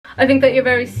I think that you're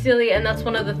very silly, and that's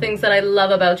one of the things that I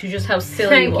love about you, just how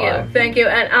silly you are. Thank you,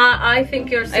 and I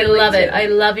think you're silly. I love it. I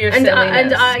love your silliness.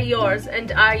 And I yours,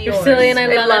 and I yours. You're silly, and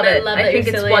I love it. I think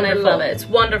it's wonderful. I love it. It's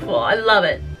wonderful. I love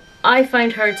it. I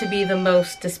find her to be the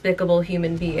most despicable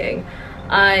human being.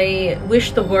 I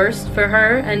wish the worst for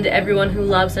her and everyone who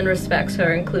loves and respects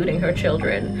her, including her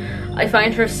children. I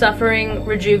find her suffering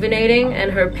rejuvenating,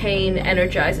 and her pain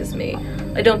energizes me.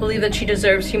 I don't believe that she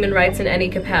deserves human rights in any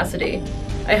capacity.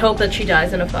 I hope that she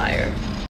dies in a fire.